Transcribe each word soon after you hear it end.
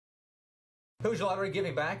Hoosier Lottery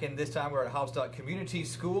giving back, and this time we're at Haubstadt Community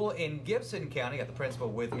School in Gibson County. Got the principal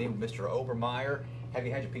with me, Mr. Obermeyer. Have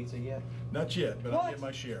you had your pizza yet? Not yet, but I'll get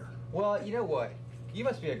my share. Well, you know what? You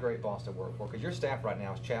must be a great boss to work for, because your staff right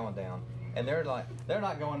now is chowing down, and they're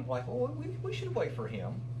not going like, well, we should wait for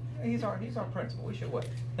him. He's our principal. We should wait.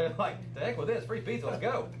 They're like, the heck with this, free pizza, let's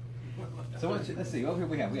go. So let's see. Over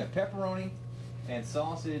here we have pepperoni and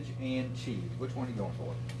sausage and cheese. Which one are you going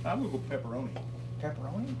for? I'm gonna go pepperoni.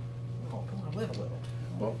 Pepperoni? Oh, come on, live a little.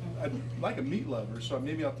 Well, I'm like a meat lover, so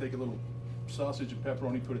maybe I'll take a little sausage and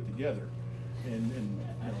pepperoni, put it together, and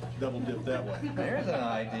double dip that way. There's an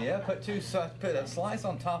idea. Put a slice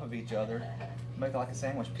on top of each other, make it like a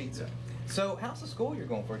sandwich pizza. So, how's the school you're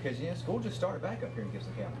going for? Because school just started back up here in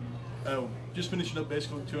Gibson County. Just finishing up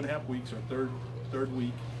basically 2.5 weeks, our third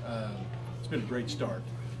week. It's been a great start.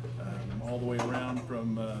 All the way around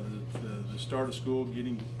from the start of school,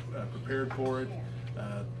 getting prepared for it.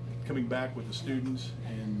 Coming back with the students,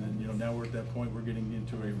 and then now we're at that point. We're getting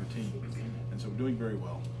into a routine, and so we're doing very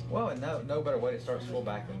well. Well, and no better way to start school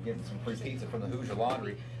back than getting some free pizza from the Hoosier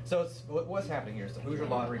Lottery. So what's happening here is the Hoosier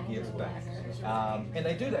Lottery gives back, and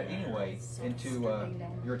they do that anyway into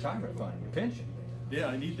your retirement fund, your pension. Yeah,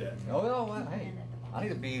 I need that. Oh well, hey, I need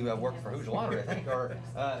to be working for Hoosier Lottery, I think, or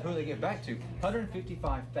who they give back to.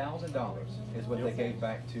 $155,000 is what they gave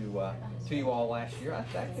back to you all last year.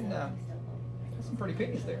 That's some pretty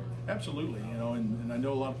pennies there. Absolutely, and I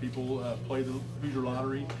know a lot of people play the Hoosier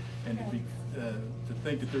Lottery, and to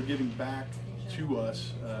think that they're giving back to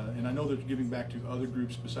us, and I know they're giving back to other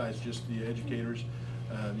groups besides just the educators,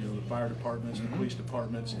 the fire departments, the police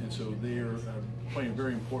departments, and so they are playing a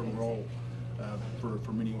very important role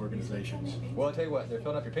for many organizations. Well, I'll tell you what, they're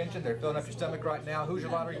filling up your pension, they're filling up your stomach right now. Hoosier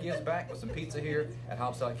Lottery gives back with some pizza here at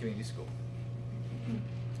Haubstadt Community School.